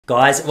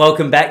Guys,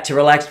 welcome back to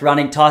Relaxed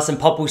Running. Tyson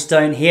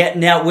Popplestone here.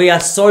 Now, we are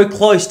so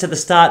close to the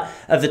start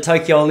of the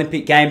Tokyo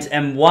Olympic Games,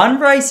 and one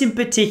race in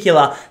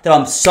particular that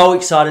I'm so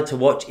excited to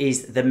watch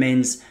is the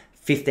men's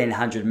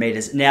 1500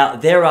 meters. Now,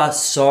 there are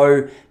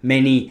so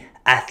many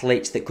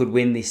athletes that could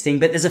win this thing,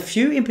 but there's a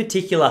few in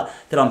particular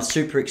that I'm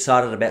super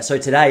excited about. So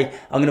today,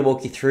 I'm going to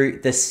walk you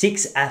through the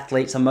 6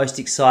 athletes I'm most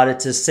excited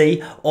to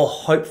see, or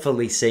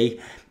hopefully see,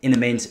 in the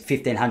men's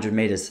 1500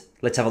 meters.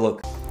 Let's have a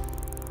look.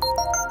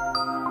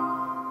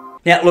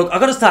 Now, look, I've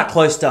got to start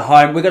close to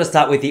home. We've got to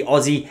start with the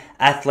Aussie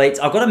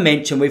athletes. I've got to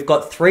mention we've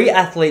got 3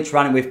 athletes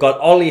running. We've got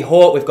Ollie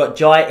Hort, we've got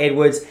Jai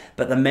Edwards,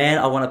 but the man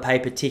I want to pay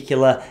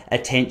particular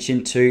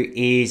attention to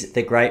is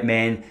the great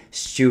man,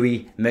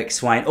 Stewie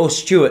McSweyn, or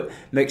Stuart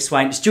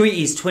McSweyn.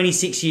 Stewie is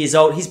 26 years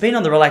old. He's been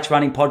on the Relaxed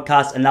Running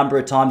podcast a number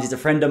of times. He's a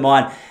friend of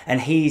mine,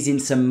 and he's in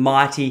some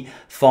mighty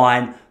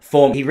fine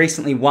form. He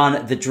recently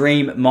won the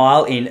Dream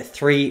Mile in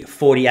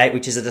 3:48,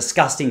 which is a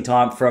disgusting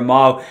time for a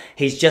mile.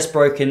 He's just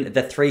broken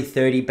the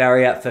 3:30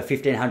 barrier for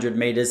 1500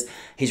 meters.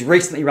 He's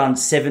recently run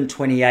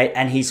 7:28,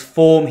 and his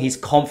form, his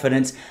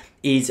confidence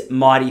is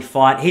mighty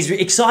fine. He's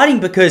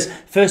exciting because,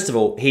 first of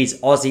all, he's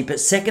Aussie,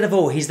 but second of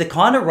all, he's the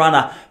kind of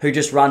runner who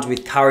just runs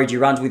with courage. He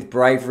runs with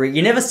bravery.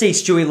 You never see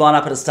Stewie line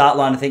up at a start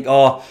line and think,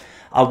 oh,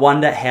 I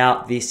wonder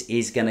how this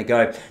is going to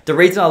go. The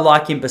reason I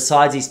like him,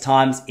 besides his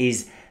times,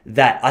 is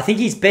that I think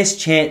his best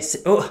chance,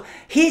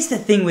 here's the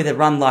thing with a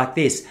run like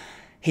this,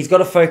 he's got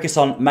to focus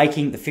on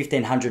making the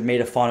 1500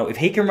 meter final. If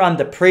he can run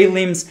the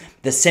prelims,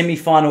 the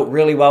semi-final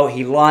really well,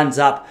 he lines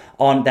up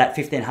on that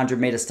 1500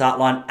 meter start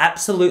line,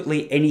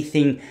 absolutely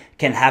anything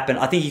can happen.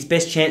 I think his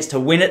best chance to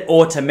win it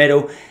or to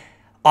medal,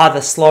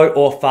 either slow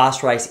or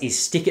fast race, is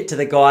stick it to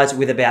the guys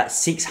with about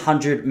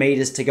 600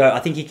 meters to go. I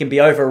think he can be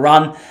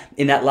overrun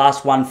in that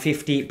last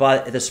 150 by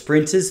the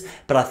sprinters,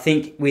 but I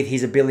think with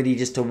his ability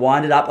just to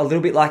wind it up a little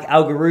bit like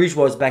Algarouge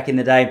was back in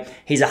the day,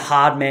 he's a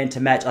hard man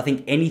to match. I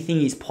think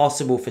anything is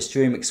possible for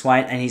Stewie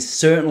McSweyn, and he's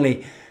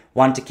certainly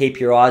one to keep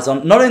your eyes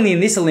on, not only in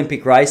this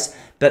Olympic race,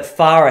 but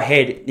far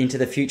ahead into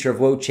the future of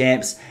world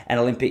champs and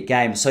Olympic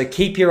games. So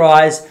keep your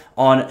eyes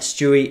on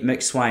Stewie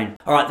McSweyn.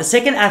 All right, the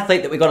second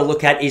athlete that we've got to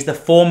look at is the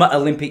former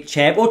Olympic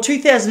champ, or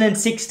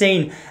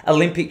 2016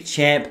 Olympic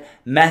champ,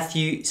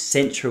 Matthew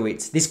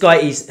Centrowitz. This guy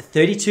is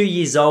 32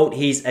 years old.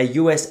 He's a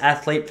US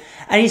athlete,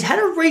 and he's had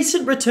a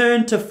recent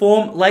return to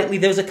form lately.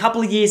 There was a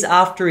couple of years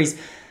after his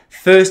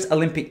first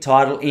Olympic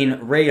title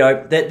in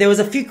Rio, that there was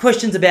a few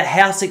questions about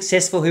how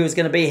successful he was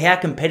going to be, how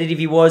competitive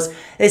he was.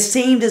 It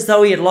seemed as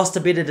though he had lost a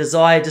bit of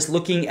desire just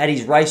looking at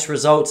his race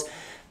results,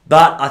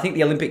 but I think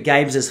the Olympic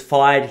Games has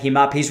fired him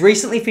up. He's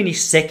recently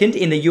finished second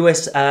in the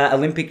US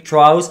Olympic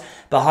trials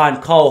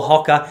behind Cole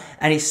Hocker,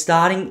 and he's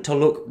starting to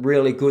look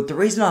really good. The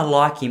reason I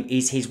like him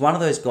is he's one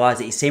of those guys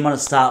that you see him on a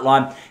start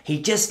line,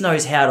 he just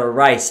knows how to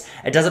race.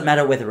 It doesn't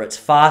matter whether it's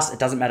fast, it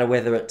doesn't matter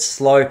whether it's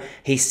slow.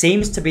 He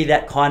seems to be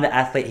that kind of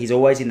athlete. He's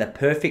always in the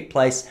perfect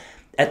place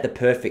at the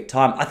perfect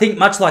time. I think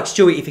much like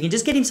Stewie, if he can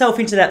just get himself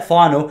into that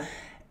final,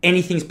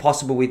 anything's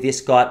possible with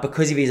this guy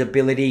because of his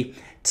ability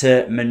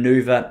to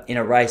maneuver in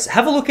a race.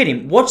 Have a look at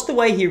him. Watch the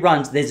way he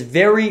runs. There's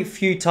very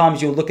few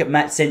times you'll look at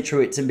Matt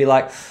Centrowitz and be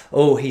like,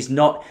 oh, he's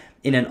not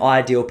in an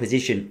ideal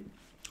position.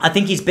 I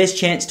think his best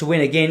chance to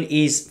win again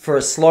is for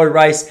a slow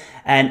race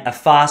and a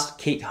fast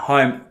kick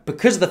home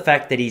because of the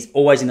fact that he's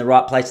always in the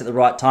right place at the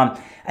right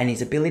time, and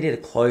his ability to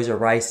close a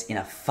race in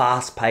a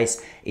fast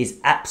pace is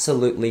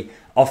absolutely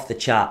off the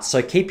charts.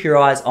 So keep your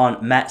eyes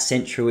on Matt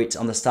Centrowitz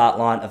on the start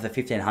line of the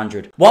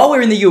 1500. While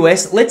we're in the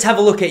US, let's have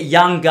a look at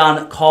young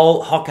gun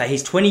Cole Hocker.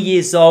 He's 20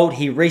 years old.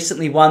 He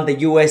recently won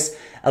the US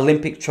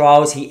Olympic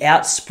trials. He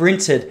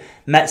out-sprinted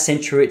Matt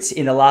Centrowitz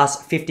in the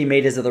last 50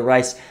 meters of the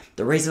race.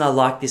 The reason I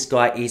like this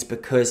guy is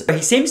because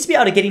he seems to be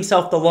able to get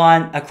himself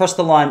across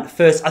the line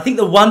first. I think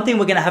the one thing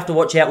we're going to have to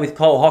watch out with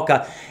Cole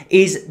Hocker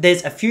is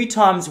there's a few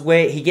times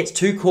where he gets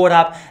too caught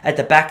up at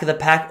the back of the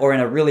pack or in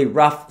a really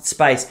rough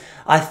space.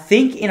 I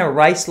think in a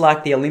race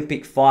like the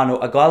Olympic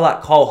final, a guy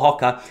like Cole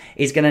Hocker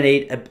is going to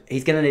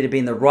need to be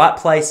in the right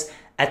place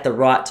at the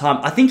right time.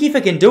 I think if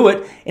he can do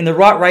it in the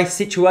right race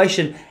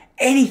situation,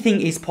 anything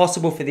is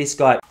possible for this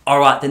guy. All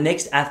right, the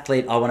next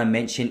athlete I want to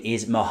mention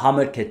is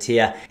Mohamed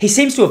Katia. He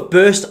seems to have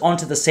burst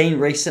onto the scene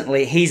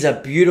recently. He's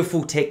a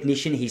beautiful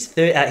technician. He's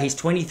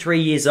 23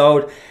 years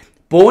old,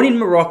 born in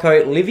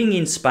Morocco, living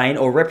in Spain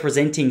or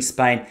representing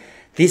Spain.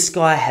 This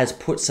guy has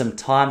put some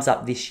times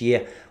up this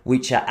year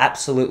which are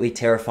absolutely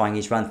terrifying.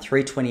 He's run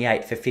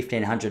 3:28 for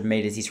 1500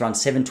 meters. He's run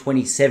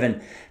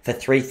 7:27 for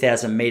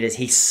 3000 meters.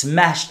 He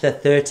smashed the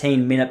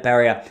 13-minute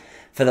barrier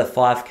for the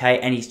 5K,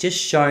 and he's just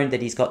shown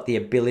that he's got the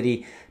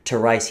ability to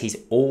race. He's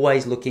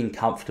always looking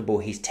comfortable.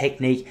 His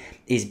technique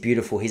is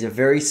beautiful. He's a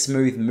very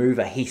smooth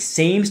mover. He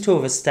seems to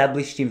have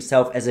established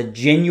himself as a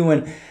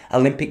genuine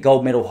Olympic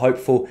gold medal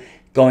hopeful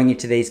going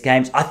into these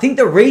games. I think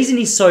the reason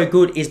he's so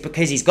good is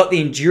because he's got the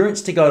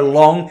endurance to go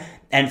long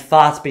and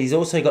fast, but he's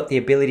also got the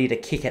ability to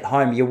kick it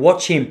home. You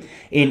watch him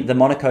in the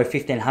Monaco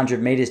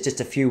 1500 meters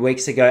just a few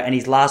weeks ago, and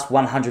his last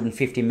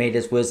 150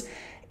 meters was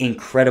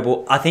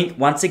incredible. I think,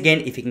 once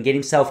again, if he can get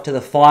himself to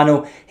the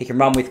final, he can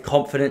run with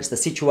confidence. The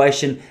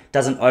situation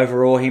doesn't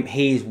overawe him.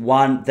 He is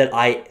one that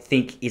I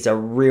think is a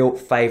real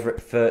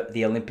favourite for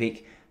the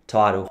Olympic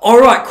title. All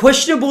right,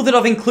 questionable that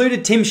I've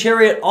included Tim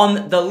Cheruiyot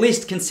on the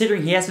list,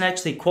 considering he hasn't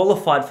actually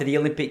qualified for the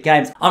Olympic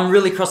Games. I'm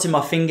really crossing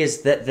my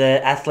fingers that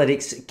the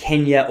Athletics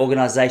Kenya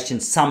organisation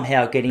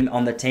somehow get him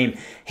on the team.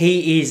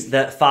 He is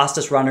the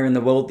fastest runner in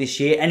the world this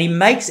year, and he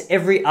makes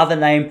every other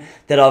name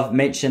that I've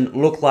mentioned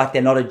look like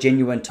they're not a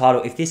genuine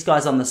title. If this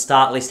guy's on the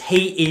start list,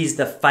 he is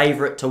the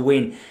favourite to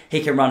win. He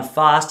can run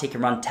fast, he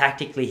can run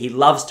tactically, he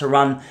loves to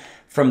run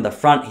from the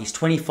front. He's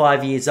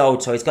 25 years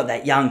old, so he's got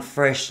that young,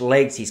 fresh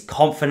legs, he's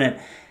confident.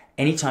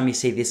 Anytime you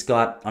see this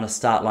guy on a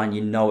start line,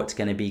 you know it's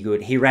going to be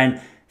good. He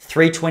ran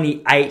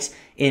 3:28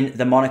 in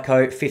the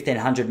Monaco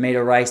 1500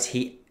 meter race.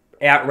 He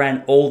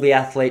outran all the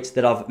athletes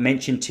that I've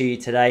mentioned to you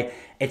today.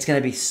 It's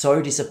going to be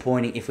so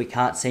disappointing if we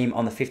can't see him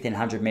on the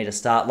 1500 meter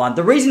start line.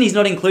 The reason he's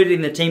not included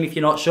in the team, if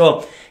you're not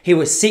sure, he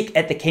was sick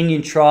at the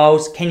Kenyan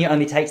trials. Kenya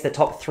only takes the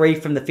top 3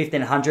 from the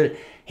 1500.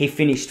 He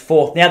finished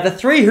 4th. Now, the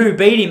 3 who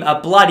beat him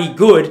are bloody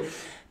good,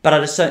 but I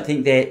just don't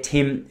think they're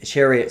Tim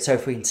Cheruiyot. So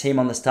if we can see him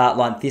on the start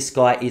line, this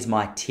guy is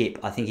my tip.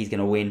 I think he's going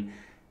to win,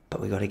 but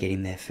we got to get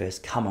him there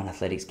first. Come on,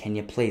 Athletics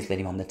Kenya, please let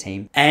him on the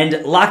team.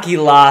 And lucky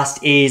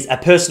last is a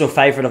personal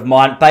favourite of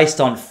mine,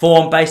 based on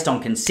form, based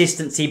on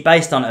consistency,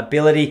 based on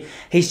ability.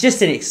 He's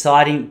just an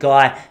exciting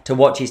guy to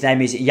watch. His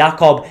name is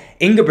Jakob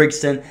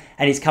Ingebrigtsen,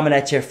 and he's coming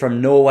at you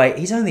from Norway.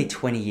 He's only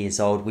 20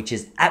 years old, which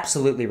is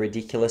absolutely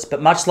ridiculous.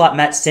 But much like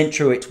Matt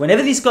Centrowitz,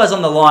 whenever this guy's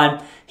on the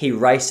line, he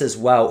races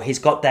well. He's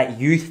got that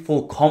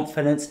youthful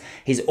confidence.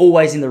 He's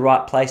always in the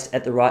right place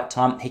at the right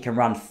time. He can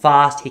run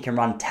fast. He can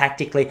run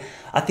tactically.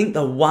 I think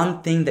the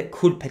one thing that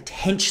could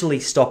potentially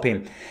stop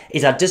him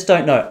is I just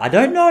don't know. I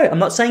don't know. I'm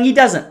not saying he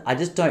doesn't. I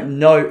just don't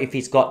know if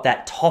he's got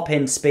that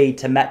top-end speed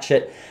to match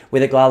it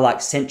with a guy like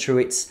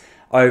Centrowitz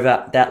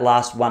over that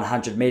last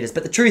 100 meters.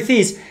 But the truth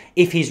is,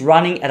 if he's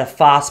running at a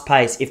fast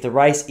pace, if the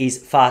race is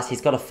fast,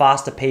 he's got a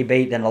faster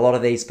PB than a lot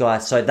of these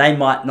guys, so they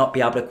might not be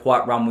able to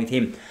quite run with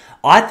him.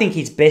 I think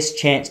his best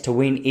chance to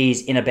win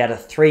is in about a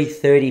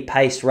 3:30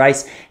 pace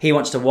race. He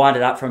wants to wind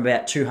it up from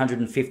about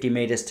 250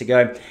 meters to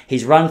go.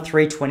 He's run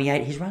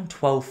 3:28. He's run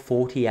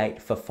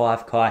 12:48 for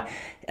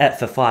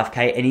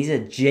 5K, and he's a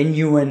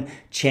genuine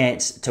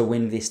chance to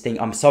win this thing.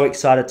 I'm so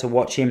excited to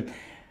watch him.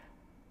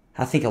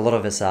 I think a lot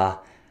of us are.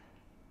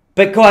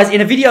 But guys,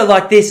 in a video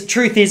like this,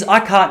 truth is I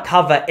can't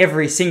cover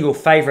every single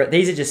favourite.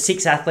 These are just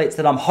 6 athletes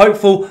that I'm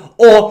hopeful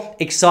or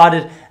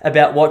excited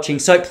about watching.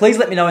 So please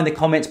let me know in the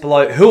comments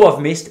below who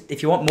I've missed.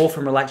 If you want more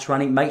from Relaxed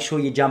Running, make sure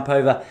you jump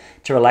over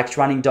to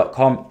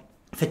relaxedrunning.com.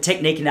 For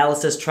technique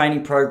analysis,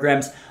 training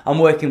programs, I'm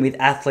working with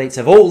athletes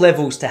of all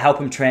levels to help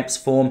them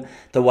transform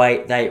the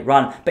way they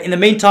run. But in the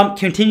meantime,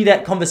 continue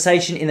that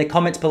conversation in the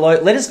comments below.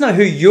 Let us know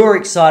who you're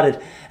excited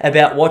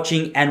about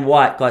watching and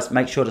why. Guys,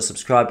 make sure to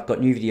subscribe.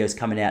 Got new videos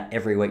coming out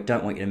every week.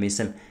 Don't want you to miss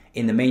them.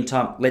 In the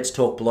meantime, let's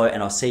talk below,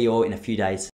 and I'll see you all in a few days.